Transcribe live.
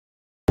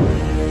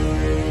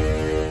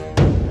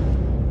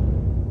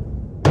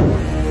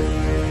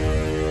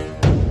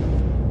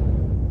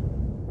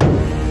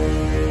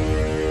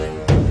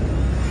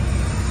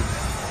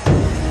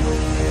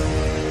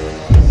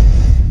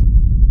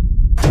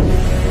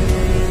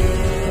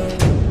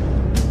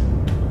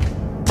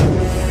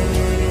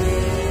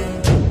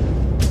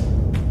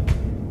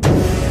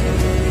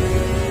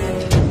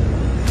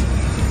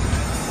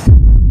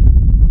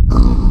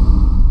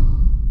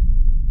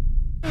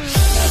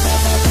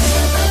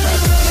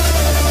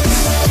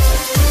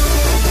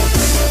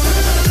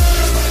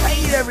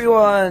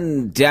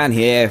everyone, Dan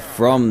here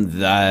from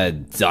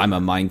the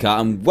Diamond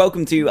Minecart, and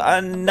welcome to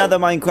another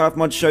Minecraft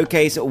mod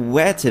showcase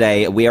where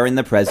today we are in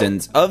the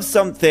presence of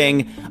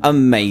something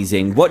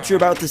amazing. What you're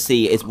about to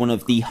see is one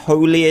of the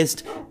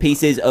holiest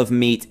pieces of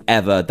meat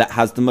ever that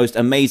has the most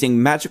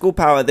amazing magical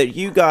power that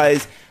you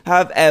guys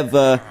have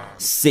ever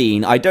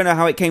seen. I don't know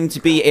how it came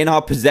to be in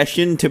our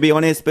possession, to be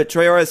honest, but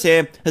TheDiamondMinecart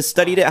here has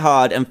studied it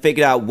hard and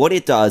figured out what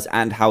it does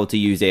and how to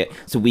use it,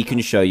 so we can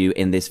show you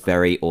in this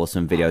very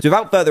awesome video. So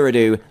without further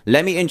ado,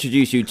 let me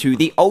introduce you to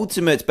the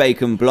ultimate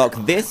bacon block.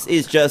 This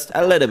is just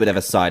a little bit of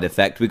a side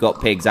effect. We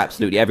got pigs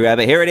absolutely everywhere,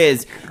 but here it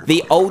is,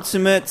 the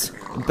ultimate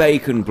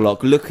bacon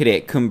block. Look at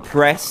it,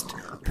 compressed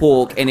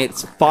pork in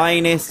its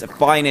finest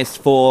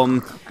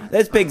form.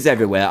 There's pigs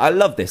everywhere. I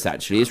love this,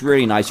 actually. It's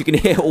really nice. You can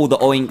hear all the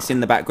oinks in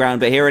the background,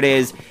 but here it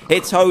is.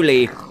 It's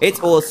holy. It's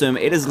awesome.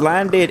 It has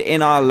landed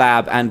in our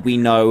lab, and we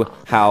know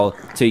how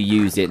to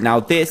use it. Now,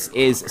 this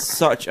is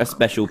such a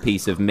special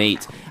piece of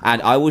meat,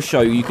 and I will show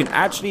you. You can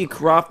actually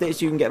craft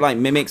this. You can get, like,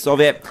 mimics of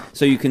it,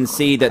 so you can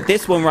see that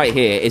this one right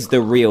here is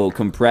the real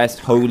compressed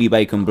holy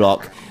bacon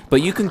block.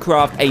 But you can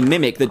craft a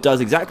mimic that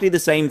does exactly the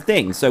same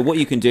thing. So what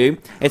you can do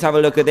is have a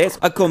look at this.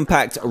 A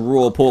compact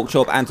raw pork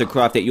chop, and to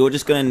craft it, you're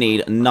just going to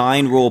need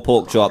 9 raw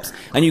pork chops.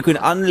 And you can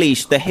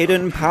unleash the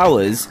hidden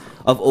powers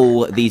of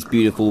all these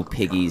beautiful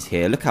piggies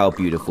here. Look how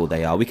beautiful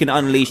they are. We can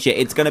unleash it.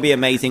 It's going to be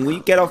amazing. Will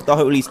you get off the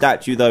holy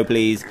statue, though,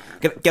 please?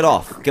 Get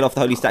off. Get off the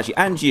holy statue.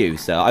 And you,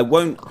 sir. I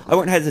won't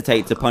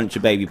hesitate to punch a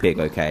baby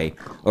pig, okay?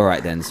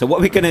 Alright then. So what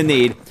we're going to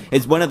need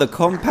is one of the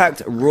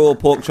compact raw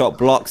pork chop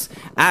blocks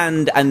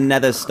and a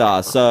nether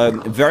star. So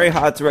very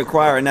hard to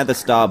acquire a nether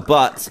star,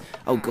 but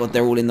oh god,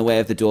 they're all in the way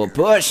of the door.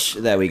 Push!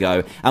 There we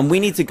go. And we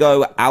need to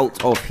go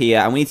out of here,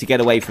 and we need to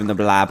get away from the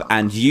lab,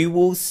 and you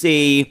will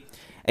see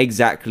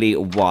exactly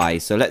why.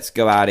 So let's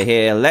go out of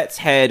here. Let's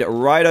head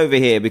right over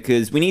here,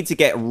 because we need to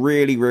get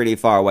really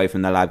far away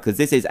from the lab, because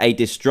this is a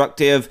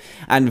destructive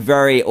and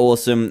very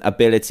awesome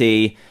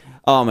ability.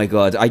 Oh my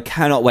god, I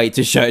cannot wait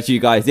to show it to you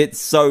guys. It's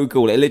so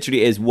cool. It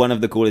literally is one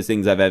of the coolest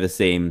things I've ever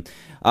seen.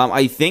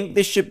 I think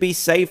this should be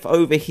safe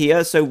over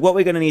here. So what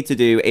we're going to need to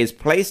do is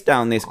place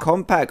down this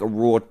compact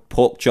raw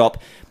pork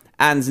chop,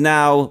 and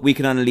now we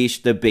can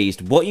unleash the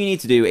beast. What you need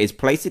to do is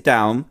place it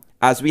down,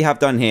 as we have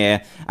done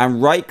here,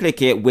 and right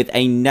click it with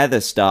a nether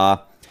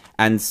star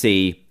and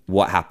see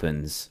what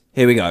happens.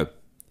 Here we go.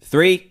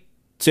 3,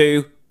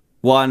 2,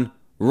 1.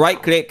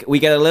 Right click, we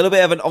get a little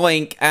bit of an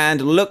oink,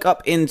 and look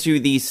up into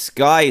the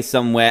sky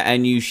somewhere,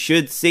 and you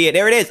should see it.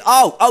 There it is.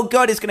 Oh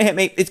god, it's gonna hit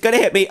me. It's gonna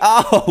hit me.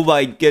 Oh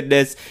my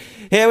goodness.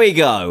 Here we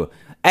go.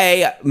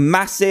 A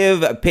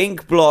massive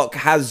pink block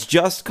has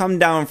just come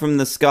down from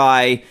the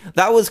sky.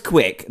 That was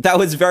quick. That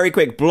was very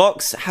quick.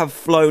 Blocks have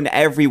flown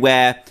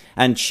everywhere.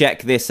 And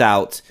check this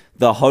out.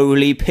 The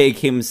holy pig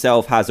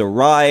himself has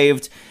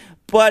arrived.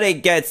 But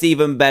it gets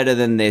even better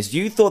than this.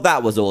 You thought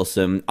that was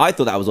awesome. I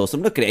thought that was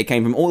awesome. Look at it. It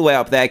came from all the way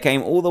up there.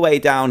 Came all the way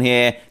down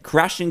here.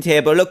 Crashed into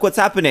here. But look what's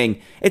happening.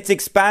 It's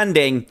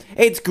expanding.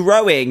 It's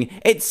growing.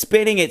 It's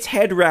spinning its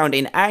head round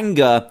in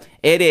anger.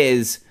 It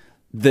is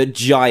the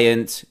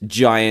giant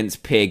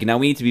pig. Now,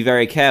 we need to be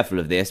very careful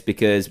of this,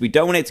 because we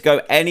don't want it to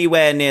go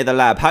anywhere near the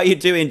lab. How you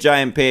doing,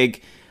 giant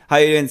pig? How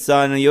you doing,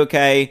 son? Are you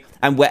okay?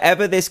 And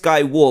wherever this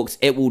guy walks,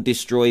 it will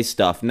destroy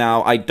stuff.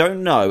 Now, I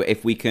don't know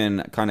if we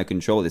can kind of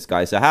control this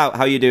guy. So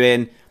how you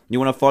doing? You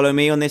want to follow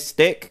me on this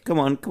stick? Come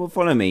on,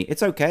 follow me.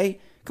 It's okay.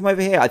 Come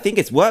over here. I think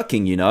it's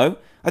working, you know.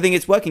 I think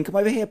it's working. Come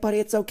over here, buddy.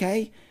 It's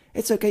okay.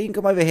 It's okay. You can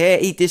come over here.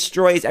 He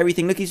destroys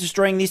everything. Look, he's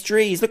destroying these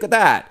trees. Look at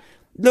that.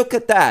 Look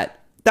at that.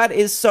 That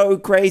is so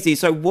crazy.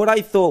 So what I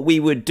thought we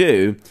would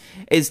do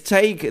is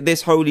take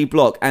this holy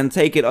block and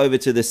take it over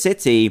to the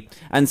city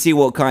and see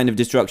what kind of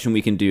destruction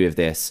we can do with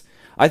this.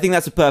 I think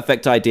that's a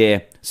perfect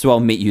idea, so I'll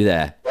meet you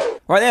there.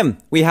 Right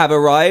then, we have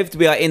arrived.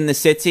 We are in the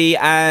city,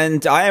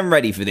 and I am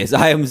ready for this.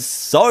 I am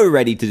so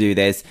ready to do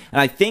this,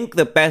 and I think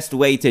the best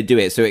way to do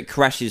it so it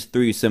crashes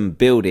through some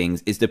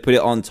buildings is to put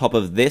it on top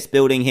of this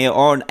building here,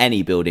 or on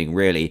any building,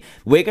 really.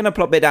 We're going to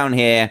plop it down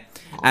here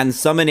and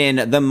summon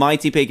in the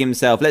mighty pig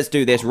himself. Let's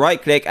do this.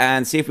 Right click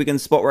and see if we can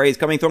spot where he's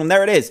coming from.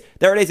 There it is.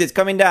 There it is. It's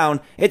coming down.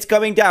 It's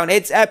coming down.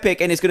 It's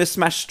epic, and it's going to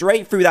smash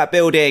straight through that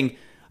building.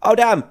 Oh,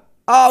 damn.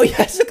 Oh,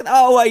 yes. Look at that.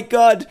 Oh, my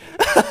God.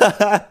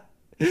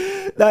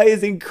 That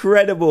is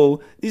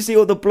incredible. You see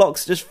all the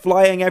blocks just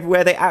flying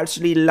everywhere. They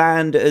actually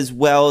land as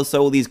well. So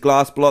all these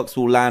glass blocks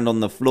will land on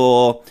the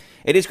floor.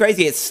 It is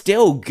crazy. It's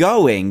still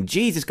going.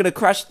 Jeez, it's going to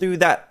crash through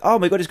that. Oh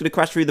my god, it's going to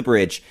crash through the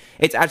bridge.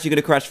 It's actually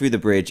going to crash through the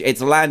bridge.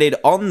 It's landed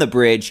on the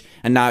bridge,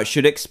 and now it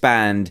should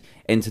expand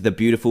into the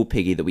beautiful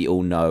piggy that we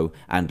all know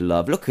and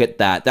love. Look at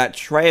that. That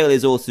trail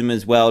is awesome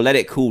as well. Let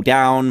it cool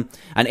down,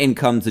 and in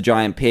comes the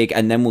giant pig,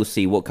 and then we'll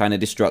see what kind of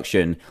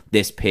destruction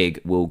this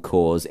pig will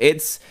cause.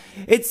 It's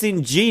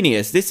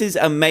ingenious. This is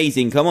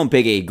amazing. Come on,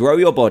 piggy. Grow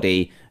your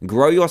body.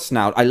 Grow your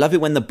snout. I love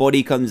it when the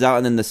body comes out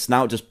and then the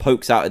snout just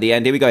pokes out at the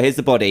end. Here we go. Here's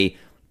the body.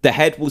 The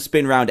head will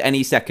spin round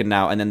any second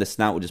now, and then the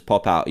snout will just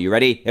pop out. Are you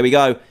ready? Here we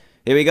go.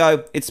 Here we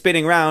go. It's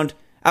spinning round.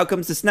 Out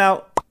comes the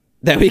snout.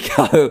 There we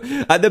go.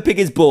 And the pig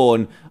is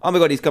born. Oh my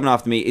god, he's coming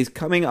after me. He's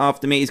coming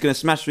after me. He's going to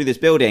smash through this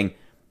building.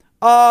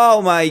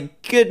 Oh my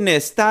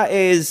goodness, that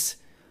is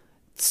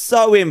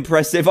so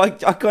impressive. I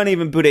can't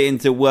even put it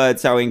into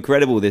words how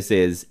incredible this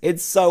is.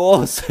 It's so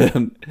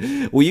awesome.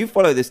 Will you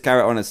follow this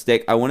carrot on a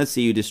stick? I want to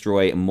see you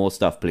destroy more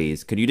stuff,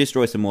 please. Could you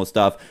destroy some more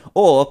stuff?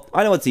 Or,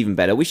 I know what's even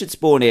better. We should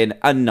spawn in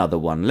another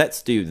one.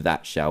 Let's do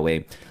that, shall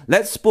we?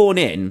 Let's spawn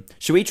in.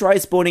 Should we try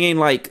spawning in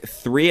like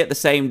 3 at the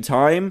same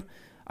time?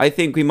 I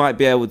think we might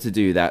be able to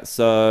do that.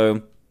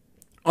 So,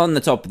 on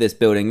the top of this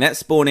building, let's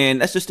spawn in.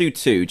 Let's just do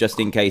 2, just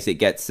in case it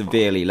gets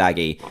severely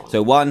laggy.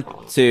 So 1,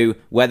 2.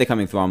 Where are they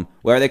coming from?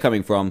 Where are they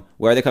coming from?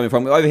 Where are they coming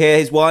from? Over here,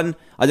 here's one.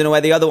 I don't know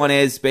where the other one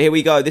is, but here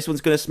we go. This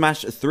one's going to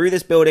smash through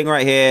this building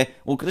right here.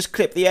 We'll just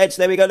clip the edge.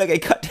 There we go. Look,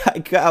 it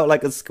cut out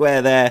like a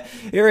square there.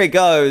 Here it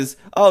goes.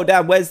 Oh,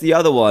 damn, where's the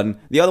other one?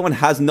 The other one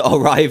has not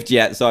arrived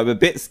yet, so I'm a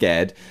bit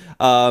scared.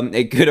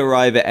 It could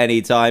arrive at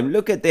any time.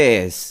 Look at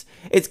this.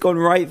 It's gone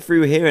right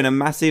through here in a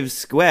massive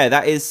square.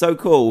 That is so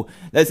cool.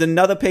 There's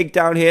another pig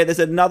down here. There's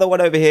another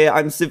one over here.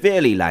 I'm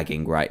severely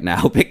lagging right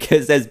now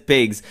because there's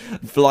pigs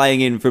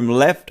flying in from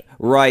left,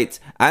 right,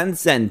 and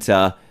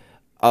center.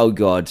 Oh,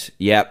 God.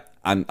 Yep.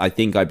 I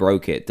think I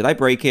broke it. Did I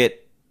break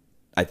it?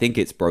 I think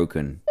it's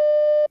broken.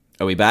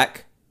 Are we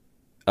back?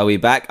 Are we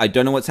back? I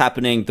don't know what's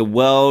happening. The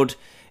world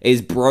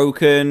is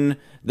broken.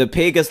 The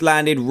pig has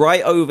landed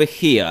right over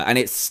here, and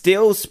it's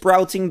still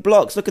sprouting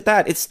blocks. Look at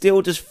that. It's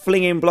still just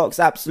flinging blocks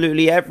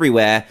absolutely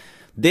everywhere.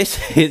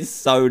 This is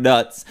so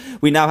nuts.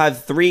 We now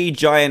have 3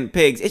 giant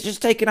pigs. It's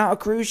just taken out a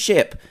cruise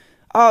ship.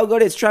 Oh,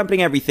 God, it's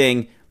trampling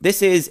everything.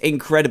 This is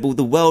incredible.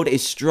 The world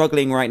is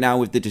struggling right now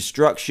with the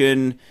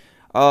destruction.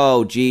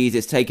 Oh, geez,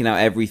 it's taking out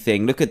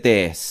everything. Look at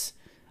this.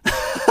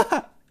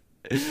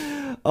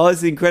 Oh,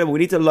 it's incredible. We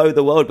need to load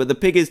the world, but the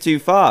pig is too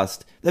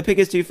fast. The pig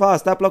is too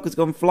fast. That block has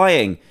gone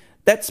flying.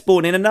 Let's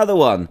spawn in another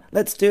one.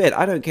 Let's do it.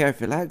 I don't care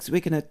if it lags.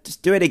 We're going to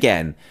just do it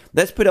again.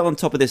 Let's put it on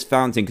top of this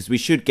fountain because we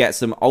should get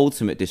some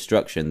ultimate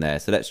destruction there.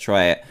 So let's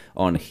try it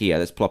on here.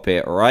 Let's plop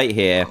it right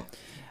here.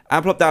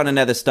 And plop down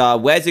another star.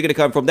 Where's it going to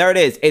come from? There it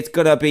is. It's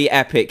going to be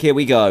epic. Here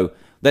we go.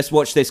 Let's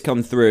watch this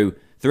come through.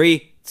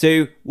 3,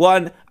 2,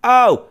 1.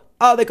 Oh!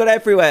 Oh, they got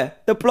everywhere.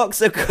 The blocks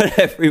have got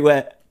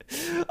everywhere.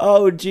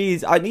 Oh,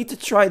 geez. I need to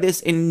try this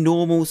in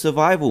normal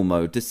survival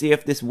mode to see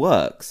if this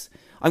works.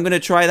 I'm going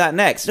to try that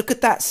next. Look at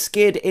that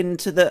skid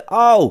into the...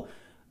 Oh!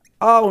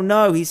 Oh,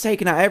 no. He's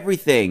taken out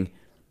everything.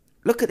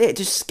 Look at it.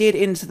 Just skid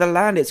into the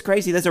land. It's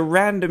crazy. There's a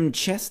random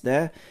chest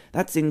there.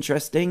 That's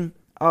interesting.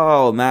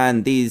 Oh,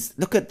 man. These...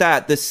 Look at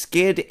that. The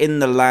skid in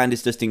the land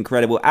is just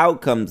incredible.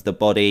 Out comes the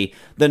body.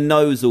 The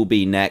nose will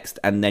be next.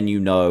 And then you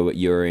know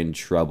you're in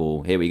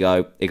trouble. Here we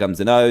go. Here comes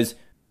the nose.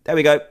 There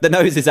we go. The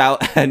nose is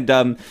out. And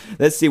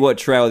let's see what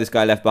trail this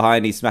guy left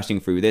behind. He's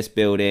smashing through this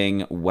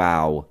building.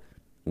 Wow.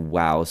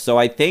 Wow, so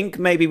I think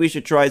maybe we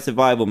should try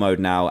survival mode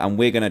now, and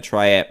we're going to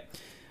try it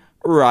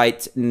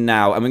right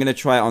now. And we're going to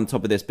try it on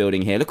top of this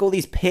building here. Look at all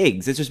these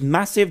pigs. There's just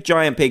massive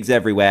giant pigs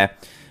everywhere.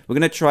 We're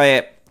going to try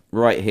it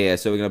right here.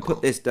 So we're going to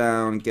put this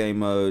down, game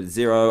mode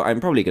 0. I'm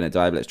probably going to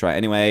die, but let's try it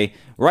anyway.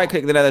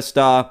 Right-click the nether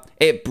star.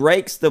 It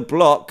breaks the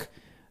block,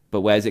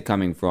 but where's it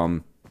coming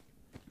from?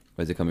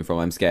 Where's it coming from?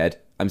 I'm scared.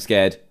 I'm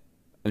scared.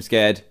 I'm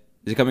scared.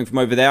 Is it coming from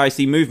over there? I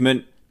see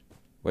movement.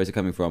 Where's it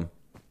coming from?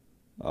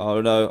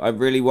 Oh no, I'm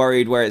really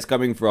worried where it's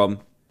coming from.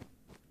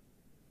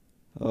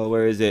 Oh,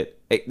 where is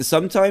it?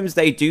 Sometimes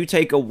they do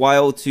take a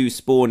while to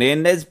spawn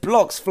in. There's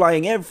blocks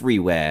flying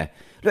everywhere.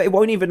 Look, it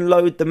won't even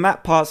load the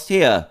map past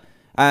here.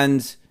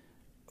 And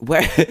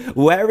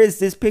where is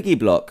this piggy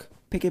block?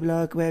 Piggy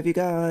block, where have you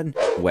gone?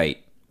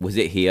 Wait, was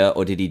it here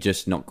or did he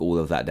just knock all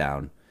of that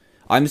down?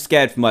 I'm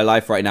scared for my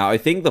life right now. I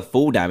think the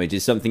fall damage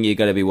is something you're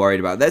going to be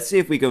worried about. Let's see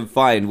if we can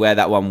find where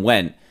that one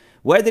went.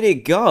 Where did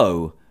it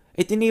go?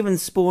 It didn't even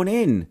spawn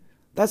in.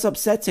 That's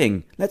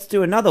upsetting. Let's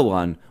do another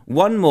one.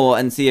 One more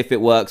and see if it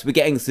works. We're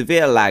getting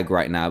severe lag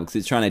right now because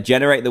it's trying to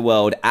generate the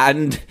world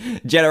and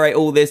generate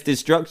all this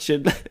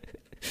destruction.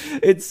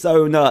 It's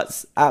so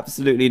nuts.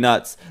 Absolutely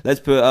nuts. Let's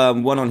put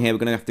one on here. We're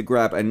going to have to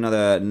grab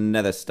another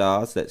nether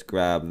star. So let's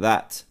grab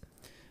that.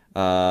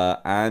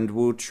 And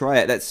we'll try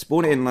it. Let's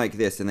spawn it in like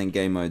this and then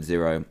game mode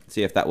 0.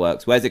 See if that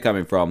works. Where's it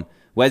coming from?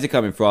 Where's it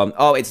coming from?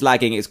 Oh, it's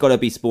lagging. It's got to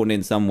be spawned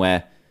in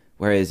somewhere.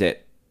 Where is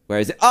it? Where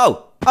is it?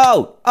 Oh!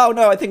 Oh! Oh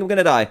no, I think I'm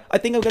gonna die. I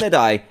think I'm gonna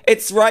die.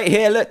 It's right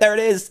here. Look, there it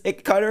is.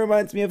 It kind of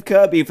reminds me of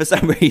Kirby for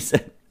some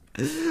reason.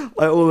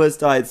 I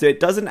almost died. So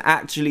it doesn't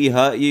actually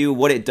hurt you.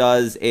 What it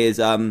does is,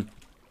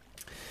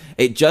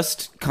 it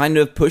just kind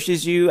of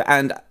pushes you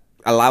and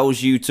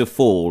allows you to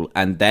fall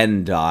and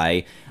then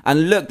die.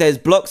 And look, there's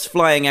blocks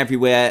flying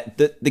everywhere.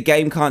 The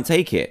game can't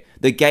take it.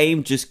 The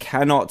game just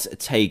cannot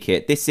take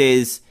it. This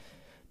is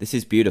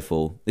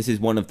beautiful. This is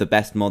one of the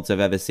best mods I've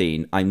ever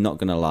seen. I'm not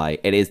gonna lie.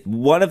 It is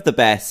one of the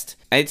best.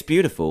 It's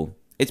beautiful.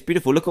 It's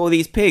beautiful. Look at all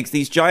these pigs.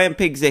 These giant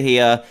pigs are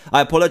here.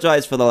 I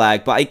apologize for the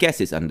lag, but I guess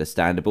it's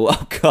understandable.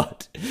 Oh,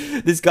 God.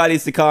 This guy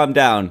needs to calm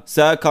down.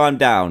 Sir, calm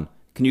down.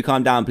 Can you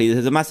calm down, please?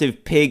 There's a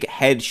massive pig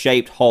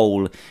head-shaped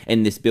hole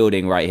in this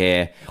building right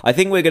here. I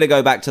think we're gonna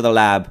go back to the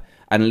lab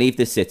and leave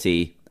the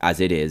city as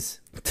it is.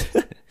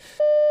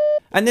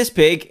 And this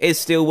pig is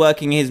still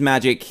working his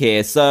magic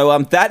here. So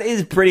that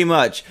is pretty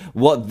much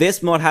what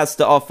this mod has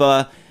to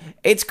offer.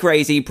 It's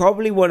crazy.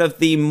 Probably one of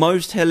the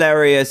most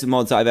hilarious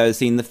mods I've ever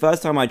seen. The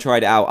first time I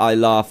tried it out, I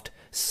laughed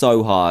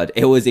so hard.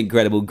 It was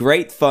incredible.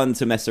 Great fun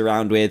to mess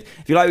around with.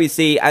 If you like what you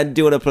see and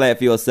do want to play it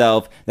for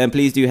yourself, then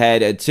please do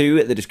head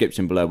to the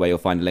description below where you'll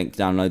find a link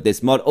to download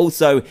this mod.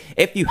 Also,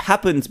 if you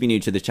happen to be new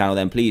to the channel,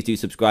 then please do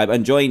subscribe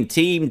and join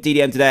Team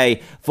DDM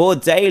today for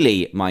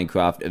daily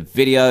Minecraft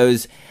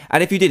videos.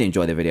 And if you did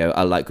enjoy the video,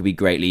 a like would be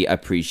greatly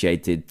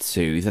appreciated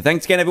too. So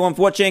thanks again everyone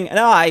for watching, and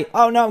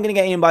oh no, I'm going to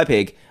get eaten by a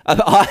pig.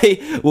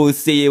 I will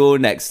see you all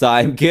next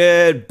time.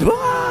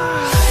 Goodbye!